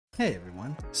Hey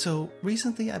everyone. So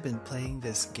recently I've been playing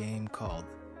this game called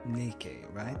NIKKE,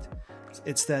 right?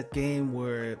 It's that game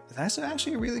where that's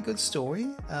actually a really good story,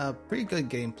 pretty good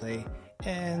gameplay,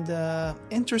 and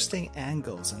interesting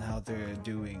angles on how they're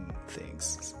doing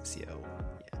things. So,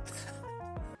 yeah.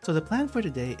 So the plan for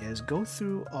today is go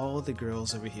through all the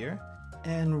girls over here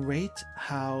and rate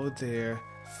how their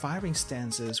firing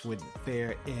stances would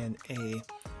fare in a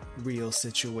real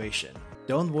situation.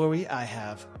 Don't worry, I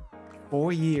have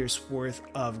 4 years worth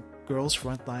of girls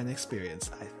frontline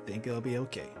experience. I think it'll be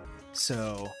okay.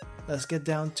 So let's get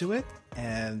down to it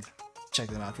and check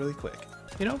them out really quick.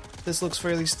 You know, this looks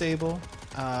fairly stable.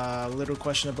 A little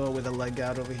questionable with a leg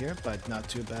out over here, but not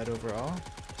too bad overall.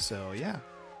 So yeah,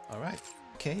 alright.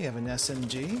 Okay, you have an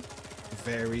SMG.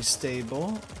 Very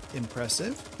stable,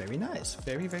 impressive, very nice,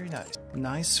 very nice.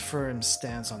 Nice firm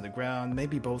stance on the ground.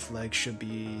 Maybe both legs should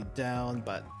be down,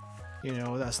 but you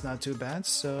know, that's not too bad,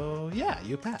 so yeah,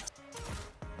 you pass.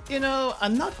 You know,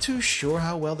 I'm not too sure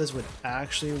how well this would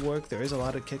actually work. There is a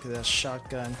lot of kick to that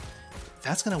shotgun.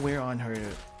 That's gonna wear on her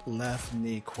left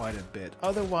knee quite a bit.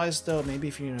 Otherwise though, maybe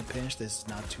if you're in a pinch, this is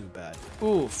not too bad.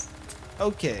 Oof.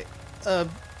 Okay,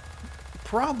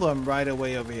 problem right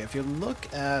away over here. If you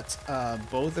look at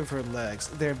both of her legs,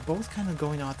 they're both kind of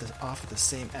going off at the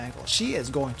same angle. She is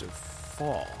going to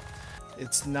fall.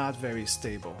 It's not very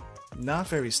stable. Not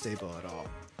very stable at all.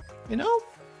 You know,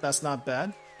 that's not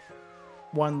bad.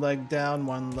 One leg down,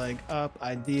 one leg up.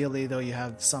 Ideally, though, you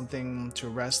have something to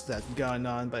rest that gun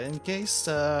on. But in case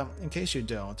you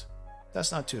don't,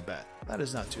 that's not too bad. That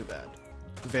is not too bad.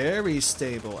 Very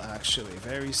stable, actually.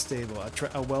 Very stable.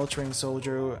 A well-trained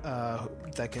soldier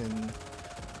that can,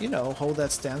 you know, hold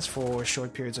that stance for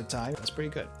short periods of time. That's pretty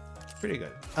good. Pretty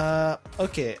good.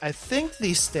 Okay, I think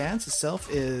the stance itself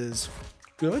is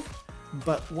good.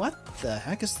 But what the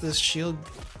heck is this shield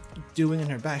doing in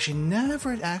her back? She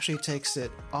never actually takes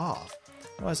it off.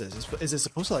 What is this? Is it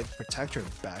supposed to like protect her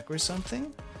back or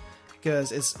something?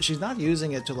 Because she's not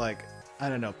using it to like, I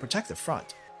don't know, protect the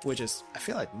front, which is, I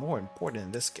feel like, more important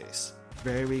in this case.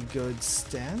 Very good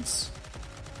stance.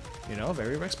 You know,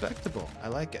 very respectable. I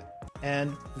like it.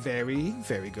 And very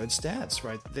good stance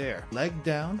right there. Leg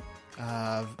down,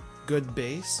 good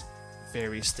base,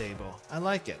 very stable. I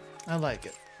like it. I like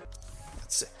it.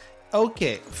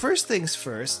 Okay, first things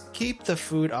first, keep the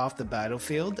food off the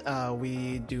battlefield.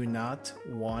 We do not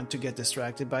want to get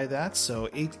distracted by that, so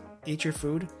eat your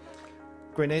food.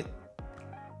 Grenade.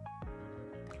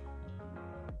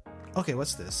 Okay,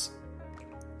 what's this?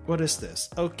 What is this?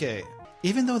 Okay,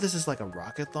 even though this is like a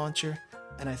rocket launcher,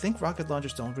 and I think rocket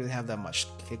launchers don't really have that much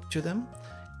kick to them,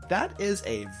 that is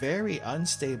a very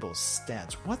unstable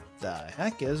stance. What the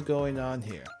heck is going on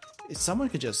here? If someone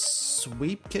could just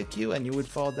sweep kick you and you would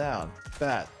fall down.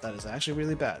 Bad. That is actually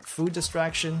really bad. Food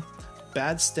distraction,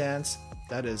 bad stance.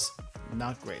 That is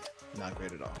not great. Not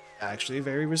great at all. Actually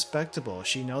very respectable.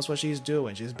 She knows what she's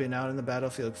doing. She's been out in the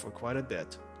battlefield for quite a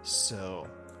bit. So,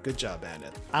 good job,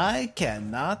 Bandit. I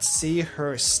cannot see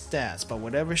her stance, but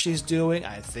whatever she's doing,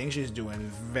 I think she's doing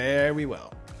very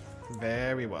well.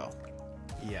 Very well.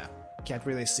 Yeah. Can't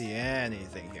really see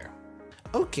anything here.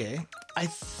 Okay, I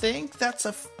think that's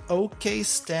a okay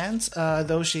stance,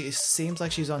 though she seems like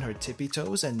she's on her tippy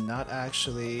toes and not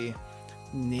actually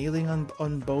kneeling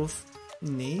on both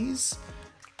knees.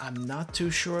 I'm not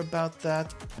too sure about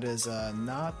that. It is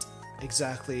not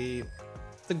exactly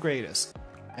the greatest.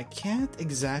 I can't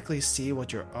exactly see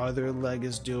what your other leg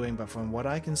is doing, but from what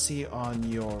I can see on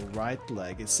your right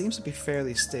leg, it seems to be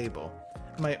fairly stable.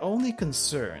 My only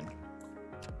concern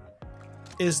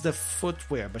is the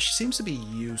footwear, but she seems to be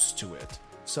used to it.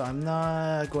 So I'm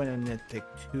not going to nitpick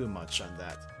too much on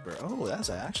that. Oh, that's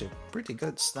actually a pretty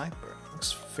good sniper.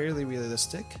 Looks fairly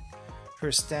realistic.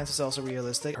 Her stance is also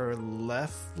realistic. Her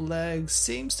left leg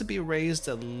seems to be raised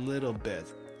a little bit.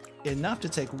 Enough to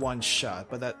take one shot,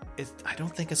 but I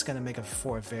don't think it's going to make it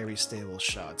for a very stable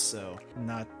shot. So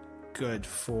not good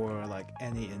for like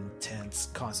any intense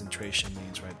concentration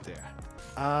needs right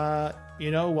there. You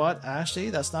know what?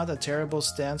 Actually, that's not a terrible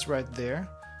stance right there.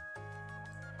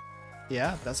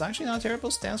 Yeah, that's actually not a terrible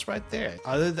stance right there.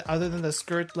 Other than the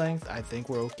skirt length, I think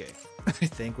we're okay. I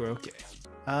think we're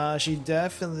okay. She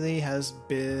definitely has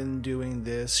been doing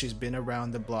this. She's been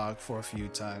around the block for a few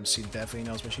times. She definitely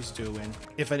knows what she's doing.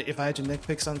 If I had to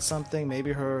nitpick on something,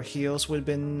 maybe her heels would have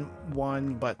been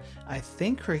one, but I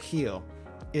think her heel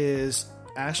is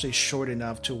actually short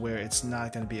enough to where it's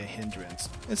not going to be a hindrance.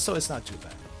 And so it's not too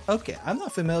bad. Okay, I'm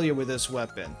not familiar with this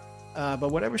weapon.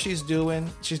 But whatever she's doing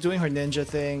her ninja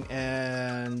thing,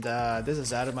 and this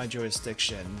is out of my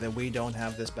jurisdiction. That we don't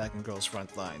have this back in Girls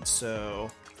Frontline. So,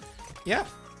 yeah,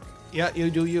 you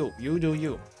do you. You do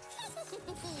you.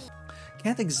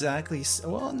 Can't exactly...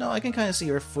 Well, no, I can kind of see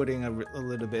her footing a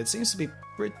little bit. It seems to be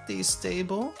pretty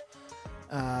stable.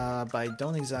 But I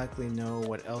don't exactly know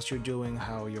what else you're doing,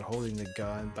 how you're holding the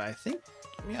gun. But I think,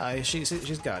 yeah, she's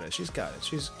got it. She's got it.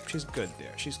 She's good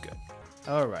there. She's good.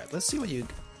 All right, let's see what you...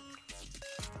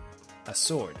 A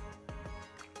sword.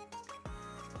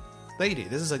 Lady,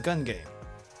 this is a gun game.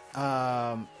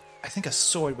 I think a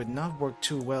sword would not work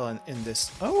too well in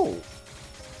this. Oh,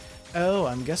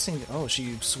 I'm guessing. Oh,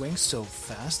 she swings so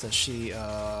fast that she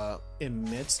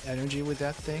emits energy with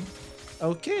that thing.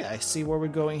 Okay, I see where we're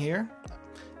going here.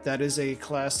 That is a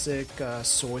classic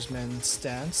swordsman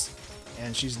stance,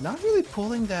 and she's not really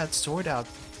pulling that sword out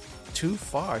too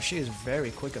far. She is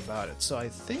very quick about it. So I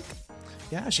think,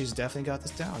 yeah, she's definitely got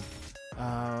this down.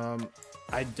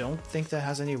 I don't think that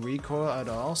has any recoil at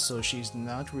all, so she's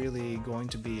not really going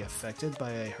to be affected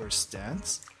by her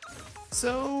stance.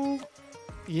 So,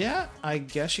 yeah, I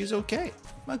guess she's okay.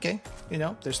 Okay, you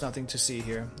know, there's nothing to see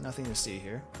here. Nothing to see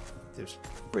here. There's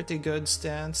pretty good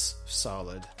stance.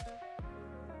 Solid.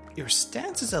 Your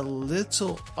stance is a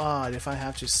little odd, if I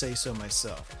have to say so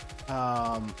myself.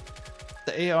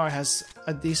 The AR has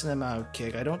a decent amount of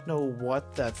kick. I don't know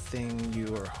what that thing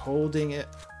you are holding it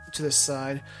to the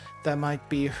side. That might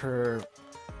be her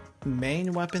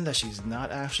main weapon that she's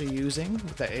not actually using.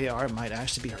 The AR might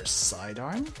actually be her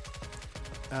sidearm.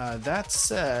 That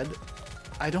said,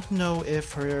 I don't know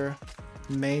if her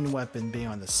main weapon being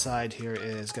on the side here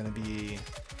is going to be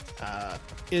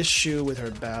issue with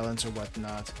her balance or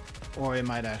whatnot, or it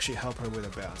might actually help her with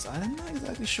her balance. I'm not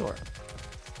exactly sure.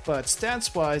 But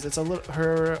stance-wise, it's a little,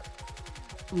 her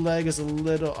leg is a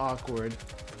little awkward.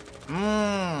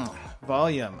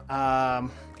 Volume.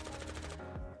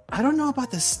 I don't know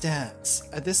about the stance.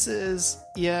 This is,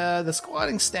 yeah, the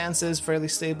squatting stance is fairly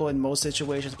stable in most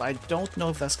situations, but I don't know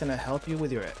if that's gonna help you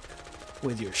with your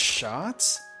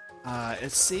shots.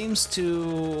 It seems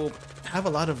to have a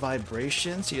lot of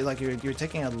vibrations. You're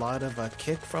taking a lot of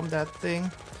kick from that thing,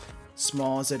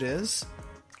 small as it is.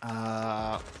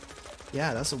 Yeah,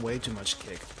 that's way too much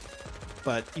kick.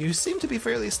 But you seem to be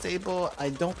fairly stable. I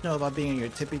don't know about being on your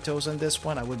tippy toes on this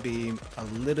one. I would be a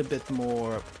little bit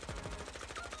more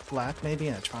flat, maybe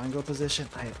in a triangle position.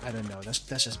 I don't know. That's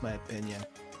just my opinion.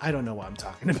 I don't know what I'm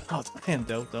talking about. I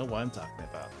don't know what I'm talking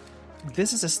about.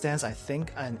 This is a stance I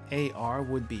think an AR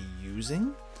would be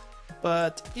using.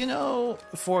 But, you know,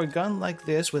 for a gun like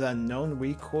this with unknown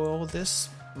recoil, this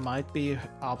might be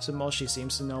optimal. She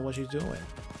seems to know what she's doing.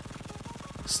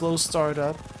 Slow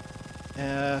startup.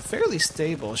 Fairly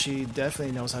stable. She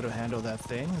definitely knows how to handle that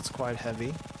thing. It's quite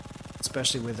heavy,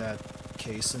 especially with that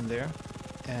case in there.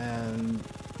 And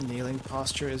kneeling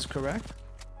posture is correct.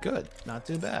 Good, not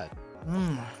too bad.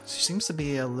 She seems to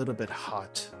be a little bit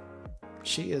hot.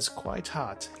 She is quite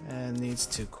hot and needs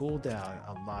to cool down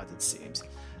a lot, it seems.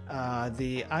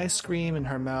 The ice cream in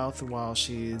her mouth while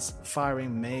she's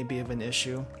firing may be of an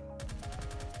issue.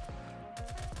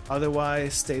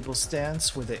 Otherwise, stable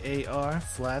stance with the AR,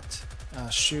 flat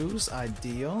shoes,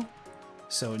 ideal.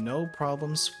 So no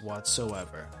problems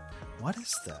whatsoever. What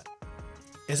is that?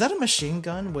 Is that a machine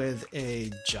gun with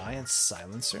a giant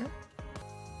silencer?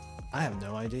 I have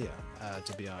no idea,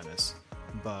 to be honest.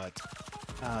 But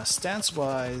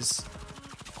stance-wise,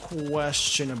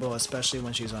 questionable, especially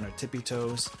when she's on her tippy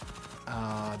toes.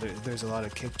 There's a lot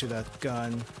of kick to that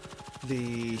gun.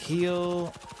 The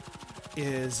heel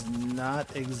is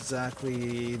not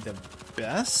exactly the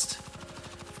best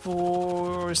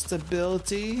for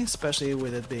stability, especially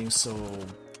with it being so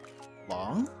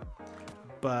long.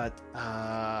 But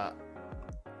I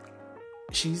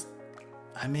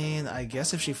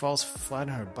guess if she falls flat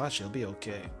on her butt, she'll be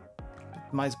okay.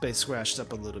 Might be scratched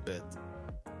up a little bit.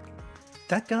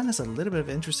 That gun has a little bit of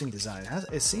interesting design.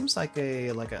 It seems like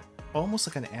almost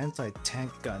like an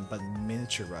anti-tank gun, but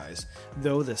miniaturized.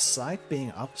 Though the sight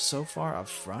being up so far up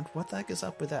front, what the heck is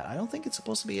up with that? I don't think it's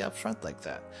supposed to be up front like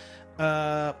that.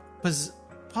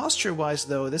 Posture-wise,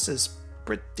 though, this is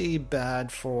pretty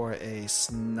bad for a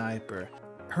sniper.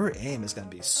 Her aim is going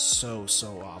to be so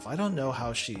off. I don't know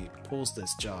how she pulls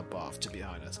this job off, to be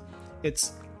honest.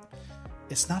 It's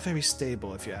not very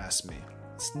stable, if you ask me.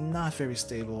 It's not very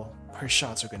stable. Her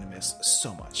shots are going to miss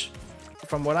so much.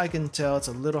 From what I can tell, it's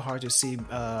a little hard to see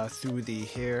through the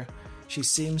hair. She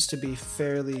seems to be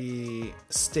fairly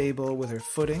stable with her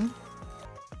footing.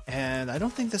 And I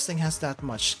don't think this thing has that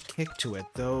much kick to it,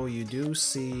 though you do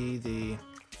see the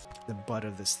butt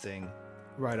of this thing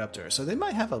right up to her. So they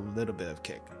might have a little bit of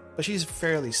kick. But she's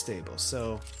fairly stable,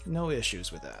 so no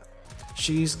issues with that.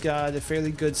 She's got a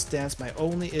fairly good stance. My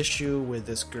only issue with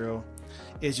this girl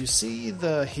is you see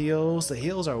the heels. The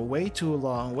heels are way too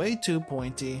long, way too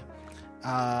pointy.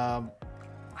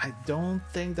 I don't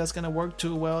think that's gonna work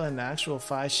too well in the actual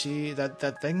fight.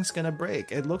 That thing's gonna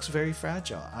break. It looks very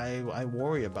fragile. I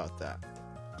worry about that.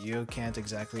 You can't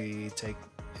exactly take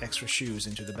extra shoes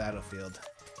into the battlefield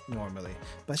normally,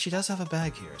 but she does have a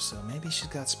bag here, so maybe she's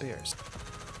got spares.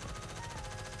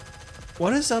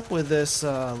 What is up with this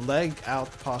leg out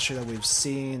posture that we've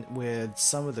seen with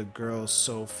some of the girls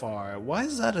so far? Why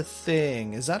is that a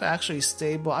thing? Is that actually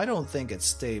stable? I don't think it's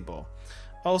stable.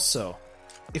 Also,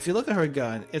 if you look at her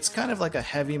gun, it's kind of like a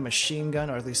heavy machine gun,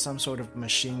 or at least some sort of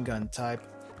machine gun type.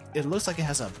 It looks like it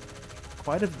has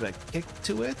quite a bit of kick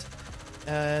to it,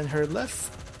 and her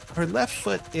left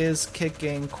foot is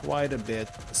kicking quite a bit.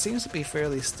 Seems to be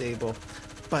fairly stable,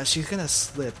 but she's gonna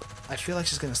slip. I feel like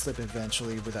she's gonna slip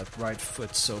eventually with that right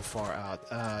foot so far out.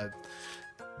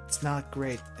 It's not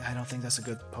great. I don't think that's a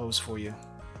good pose for you.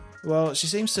 Well, she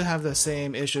seems to have the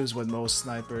same issues with most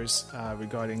snipers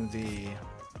regarding the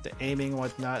aiming and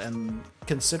whatnot, and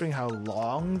considering how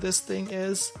long this thing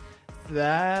is,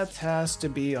 that has to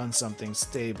be on something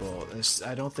stable.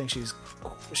 I don't think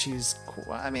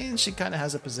I mean, she kind of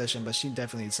has a position, but she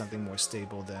definitely needs something more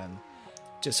stable than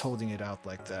just holding it out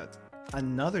like that.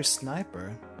 Another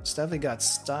sniper. Definitely got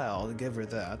style, to give her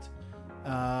that.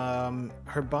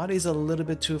 Her body's a little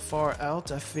bit too far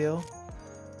out, I feel.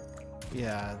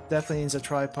 Yeah, definitely needs a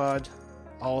tripod.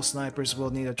 All snipers will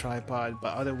need a tripod,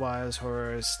 but otherwise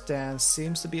her stance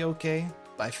seems to be okay.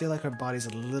 But I feel like her body's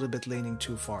a little bit leaning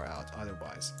too far out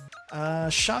otherwise.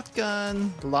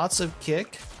 Shotgun, lots of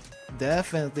kick.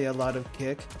 Definitely a lot of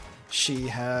kick. She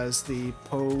has the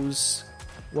pose.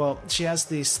 Well, she has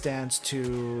the stance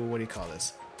to, what do you call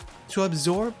this? To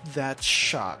absorb that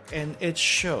shock, and it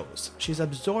shows. She's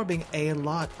absorbing a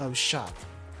lot of shock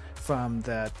from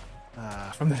that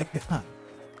gun.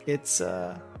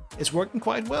 It's working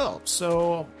quite well,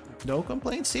 so no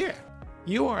complaints here.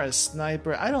 You are a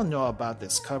sniper. I don't know about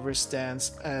this cover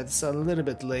stance. It's a little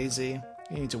bit lazy.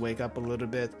 You need to wake up a little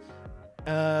bit.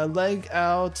 Leg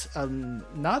out,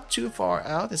 not too far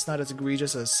out. It's not as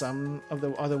egregious as some of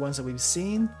the other ones that we've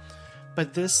seen,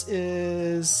 but this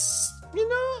is,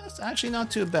 it's actually not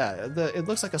too bad. It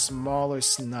looks like a smaller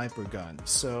sniper gun,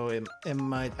 so it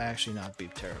might actually not be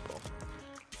terrible.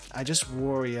 I just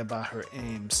worry about her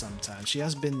aim sometimes. She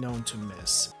has been known to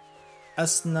miss. A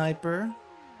sniper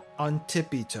on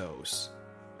tippy toes.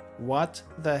 What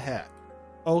the heck?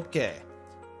 Okay.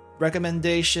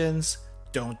 Recommendations: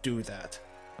 don't do that.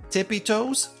 Tippy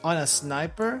toes on a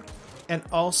sniper, and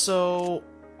also,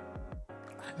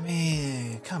 I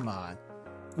mean, come on.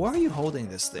 Why are you holding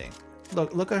this thing?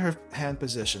 Look at her hand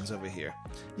positions over here.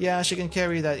 Yeah, she can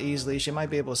carry that easily. She might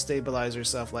be able to stabilize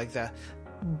herself like that.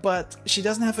 But she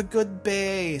doesn't have a good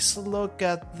base. Look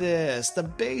at this. The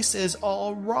base is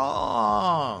all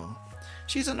wrong.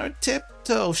 She's on her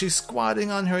tiptoes. She's squatting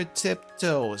on her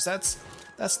tiptoes. That's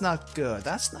not good.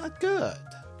 That's not good.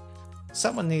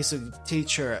 Someone needs to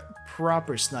teach her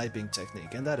proper sniping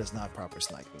technique, and that is not proper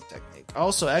sniping technique.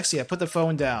 Also, Exia, put the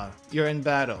phone down. You're in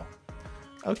battle.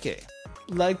 Okay.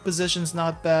 Leg position's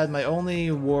not bad. My only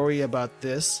worry about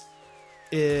this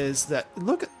is that,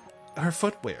 look at her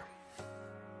footwear.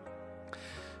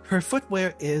 Her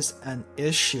footwear is an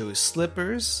issue.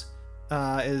 Slippers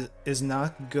is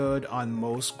not good on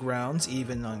most grounds,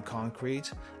 even on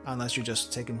concrete, unless you're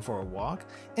just taking for a walk.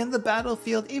 In the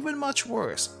battlefield, even much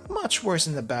worse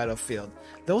in the battlefield.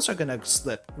 Those are gonna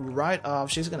slip right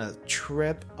off. She's gonna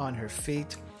trip on her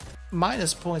feet.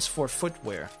 Minus points for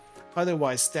footwear.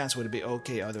 Otherwise, stance would be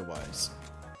okay otherwise.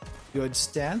 Good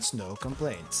stance, no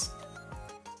complaints.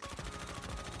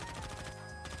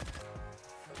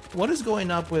 What is going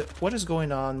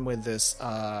on with this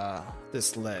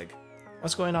this leg?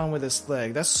 What's going on with this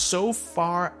leg? That's so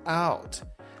far out.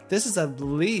 This is the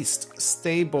least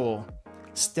stable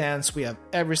stance we have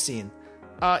ever seen.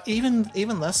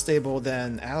 Even less stable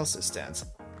than Alice's stance.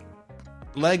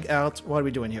 Leg out. What are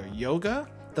we doing here? Yoga?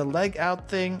 The leg out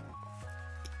thing.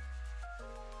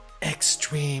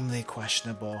 Extremely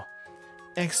questionable.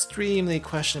 Extremely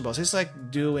questionable. She's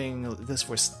like doing this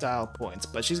for style points,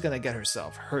 but she's gonna get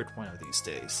herself hurt one of these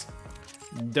days.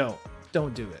 Don't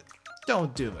do it.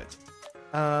 Don't do it.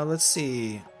 Let's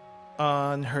see.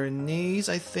 On her knees,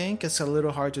 I think. It's a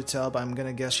little hard to tell, but I'm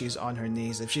gonna guess she's on her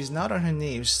knees. If she's not on her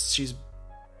knees, she's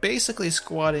basically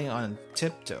squatting on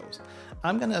tiptoes.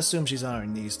 I'm gonna assume she's on her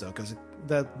knees though, because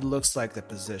that looks like the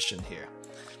position here.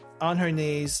 On her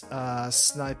knees,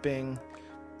 sniping.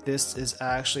 This is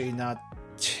actually not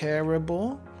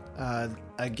terrible.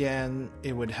 Again,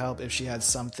 it would help if she had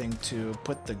something to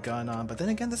put the gun on, but then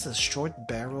again, this is a short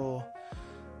barrel.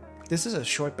 This is a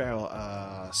short barrel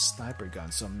sniper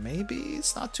gun, so maybe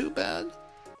it's not too bad.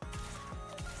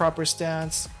 Proper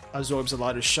stance, absorbs a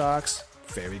lot of shocks.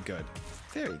 Very good.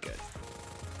 Very good.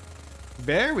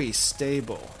 Very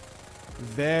stable.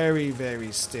 Very,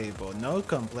 very stable. No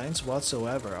complaints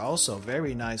whatsoever. Also,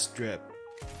 very nice drip.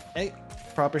 Hey,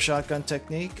 proper shotgun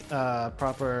technique,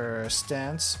 proper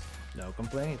stance. No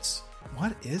complaints.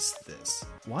 What is this?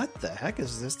 What the heck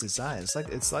is this design?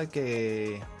 It's like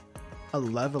a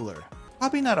leveler.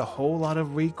 Probably not a whole lot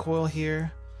of recoil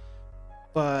here,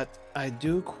 but I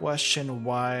do question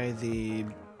why the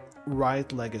right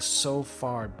leg is so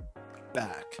far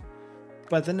back.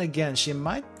 But then again, she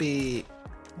might be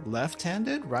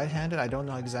left-handed, right-handed. I don't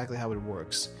know exactly how it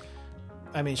works.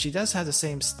 I mean, she does have the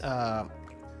same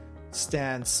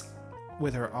stance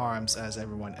with her arms as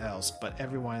everyone else, but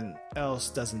everyone else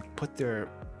doesn't put their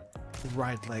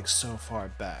right leg so far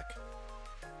back.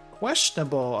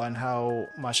 Questionable on how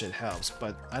much it helps,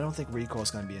 but I don't think recoil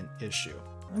is going to be an issue.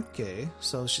 Okay,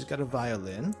 so she's got a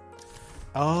violin.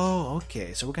 Oh,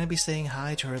 okay, so we're going to be saying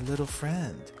hi to her little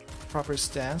friend. Proper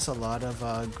stance, a lot of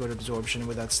good absorption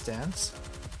with that stance.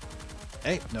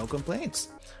 Hey, no complaints.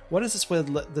 What is this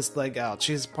with this leg out?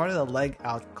 She's part of the leg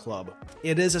out club.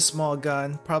 It is a small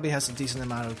gun, probably has a decent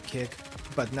amount of kick,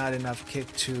 but not enough kick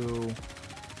to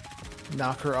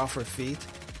knock her off her feet.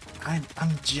 I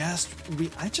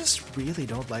just really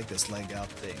don't like this leg out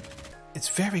thing. It's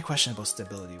very questionable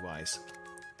stability wise.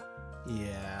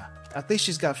 Yeah, at least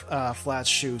she's got flat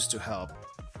shoes to help.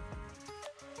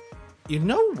 You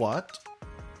know what?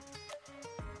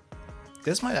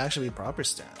 This might actually be proper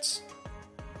stance.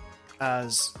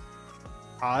 As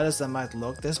odd as that might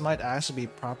look, this might actually be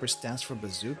proper stance for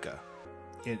bazooka.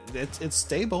 It's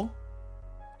stable.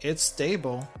 It's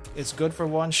stable. It's good for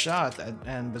one shot,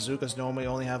 and bazookas normally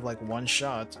only have like one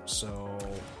shot, so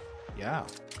yeah.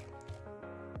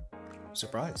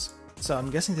 Surprise. So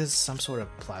I'm guessing this is some sort of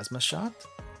plasma shot,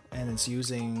 and it's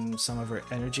using some of her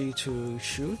energy to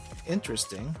shoot.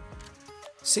 Interesting.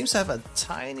 Seems to have a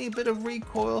tiny bit of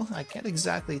recoil. I can't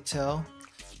exactly tell.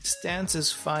 Stance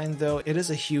is fine though. It is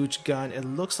a huge gun. It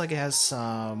looks like it has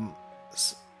some,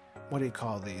 what do you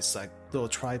call these, like little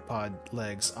tripod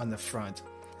legs on the front.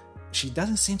 She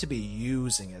doesn't seem to be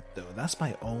using it though. That's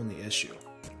my only issue.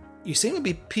 You seem to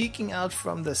be peeking out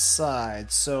from the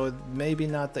side, so maybe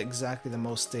not exactly the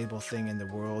most stable thing in the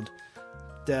world.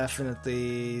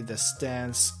 Definitely the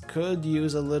stance could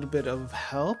use a little bit of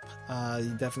help.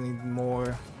 You definitely need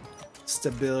more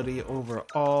stability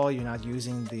overall. You're not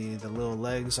using the little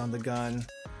legs on the gun.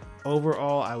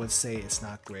 Overall, I would say it's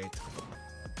not great.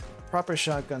 Proper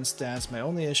shotgun stance. My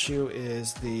only issue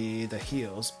is the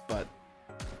heels, but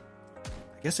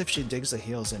I guess if she digs the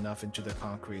heels enough into the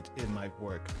concrete, it might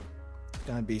work.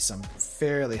 Gonna be some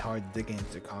fairly hard digging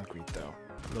into concrete though.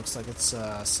 Looks like it's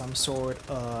some sort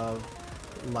of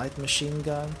light machine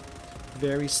gun.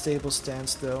 Very stable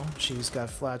stance though. She's got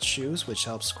flat shoes, which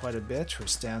helps quite a bit. Her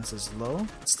stance is low.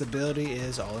 Stability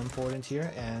is all important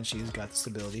here, and she's got the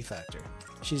stability factor.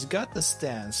 She's got the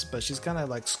stance, but she's kind of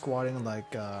like squatting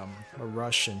like a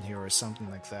Russian here or something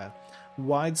like that.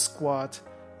 Wide squat,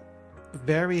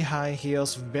 very high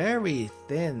heels, very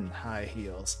thin high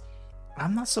heels.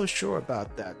 I'm not so sure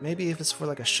about that. Maybe if it's for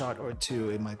like a shot or two,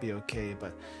 it might be okay,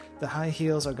 but the high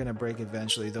heels are going to break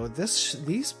eventually, though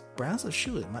these brands of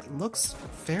shoes looks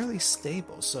fairly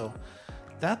stable, so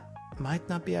that might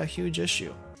not be a huge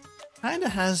issue. Kinda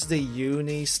has the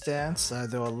Yuni stance,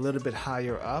 though a little bit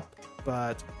higher up,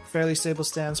 but fairly stable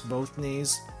stance, both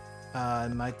knees.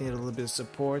 Might need a little bit of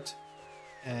support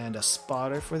and a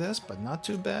spotter for this, but not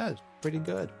too bad. Pretty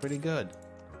good, pretty good.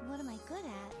 What am I good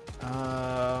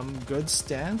at? Good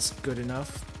stance, good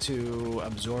enough to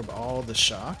absorb all the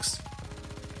shocks.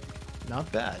 Not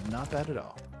bad at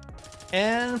all.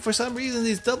 And for some reason,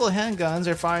 these double handguns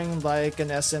are firing like an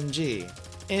SMG.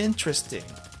 Interesting.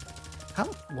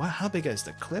 How big is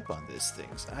the clip on these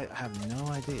things? I have no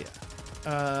idea.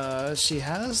 She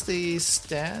has the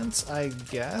stance, I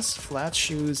guess. Flat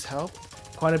shoes help.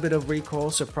 Quite a bit of recoil,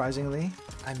 surprisingly.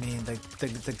 I mean,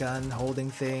 the gun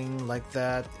holding thing like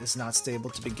that is not stable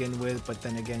to begin with, but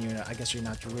then again, I guess you're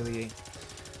not really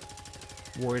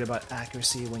worried about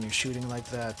accuracy when you're shooting like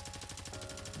that.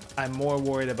 I'm more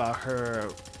worried about her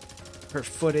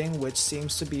footing, which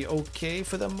seems to be okay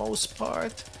for the most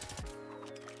part.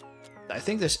 I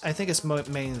think it's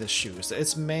mainly the shoes.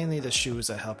 It's mainly the shoes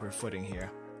that help her footing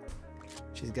here.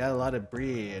 She's got a lot of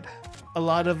Brid, a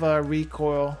lot of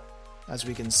recoil. As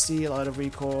we can see, a lot of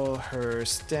recoil. Her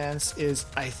stance is,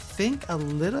 I think, a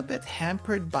little bit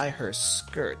hampered by her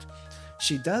skirt.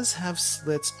 She does have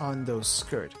slits on those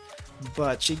skirt,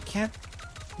 but she can't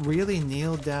really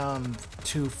kneel down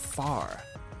too far.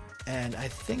 and I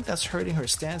think that's hurting her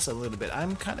stance a little bit.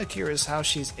 I'm kind of curious how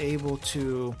she's able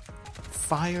to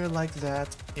fire like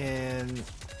that in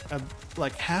a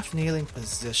like half kneeling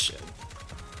position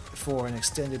for an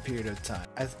extended period of time.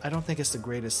 I don't think it's the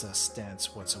greatest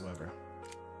stance whatsoever.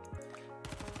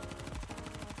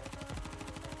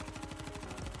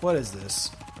 What is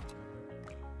this?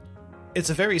 It's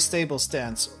a very stable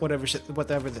stance, whatever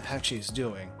the heck she's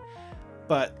doing.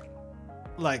 But,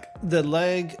 like, the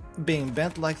leg being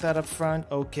bent like that up front,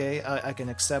 okay, I can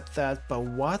accept that. But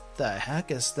what the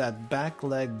heck is that back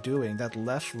leg doing, that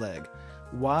left leg?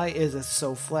 Why is it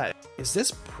so flat? Is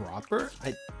this proper?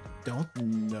 I don't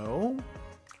know.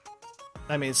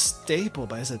 I mean, it's stable,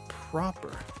 but is it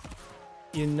proper?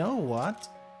 You know what?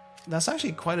 That's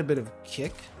actually quite a bit of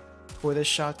kick for this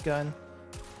shotgun.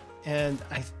 And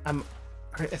I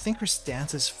think her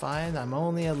stance is fine. I'm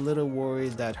only a little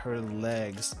worried that her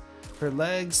legs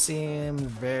seem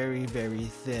very, very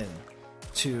thin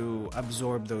to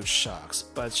absorb those shocks,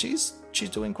 but she's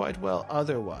doing quite well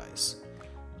otherwise.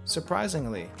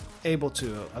 Surprisingly, able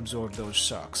to absorb those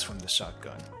shocks from the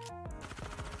shotgun.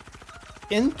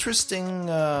 Interesting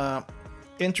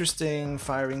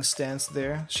firing stance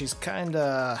there. She's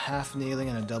kinda half kneeling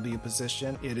in a W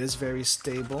position. It is very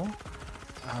stable.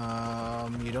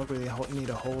 You don't really need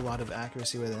a whole lot of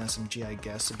accuracy with an SMG, I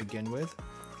guess, to begin with.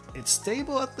 It's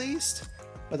stable at least,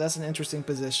 but that's an interesting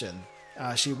position.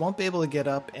 She won't be able to get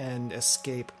up and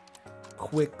escape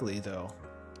quickly, though.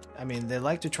 I mean, they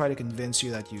like to try to convince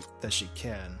you that she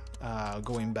can,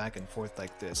 going back and forth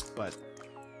like this, but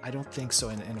I don't think so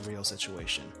in a real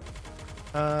situation.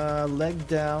 Leg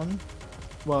down,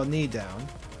 well, knee down,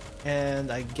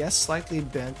 and I guess slightly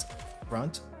bent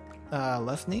front,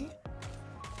 left knee.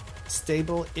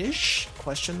 Stable-ish?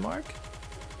 Question mark.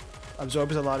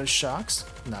 Absorbs a lot of shocks.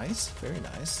 Nice, very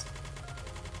nice.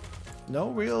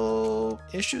 No real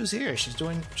issues here. She's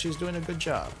doing a good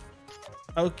job.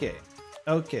 Okay,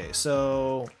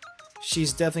 so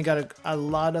she's definitely got a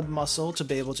lot of muscle to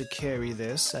be able to carry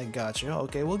this. I got you.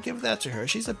 Okay, we'll give that to her.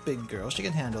 She's a big girl. She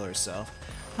can handle herself.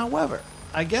 However,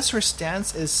 I guess her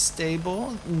stance is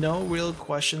stable. No real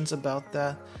questions about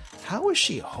that. How is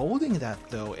she holding that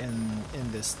though in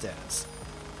this stance?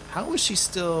 How is she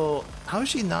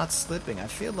not slipping? I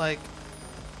feel like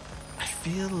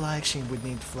she would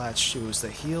need flat shoes. The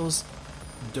heels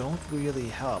don't really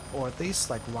help, or at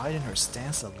least like widen her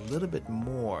stance a little bit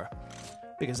more.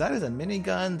 Because that is a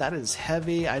minigun, that is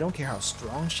heavy. I don't care how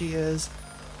strong she is.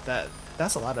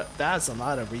 That's a lot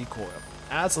of recoil.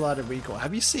 That's a lot of recoil.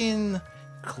 Have you seen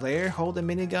Claire hold a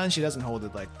minigun? She doesn't hold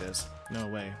it like this. No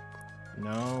way.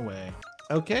 No way.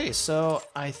 Okay, so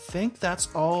I think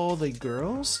that's all the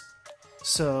girls.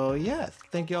 So yeah,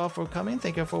 thank you all for coming.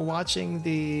 Thank you for watching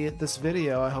this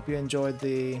video. I hope you enjoyed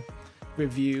the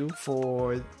review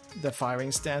for the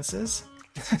firing stances.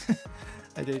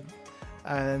 I did.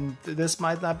 And this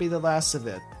might not be the last of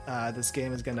it. This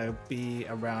game is gonna be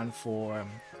around for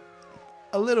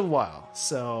a little while,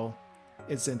 so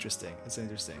it's interesting.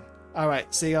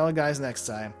 Alright, see y'all guys next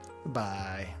time.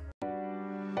 Bye.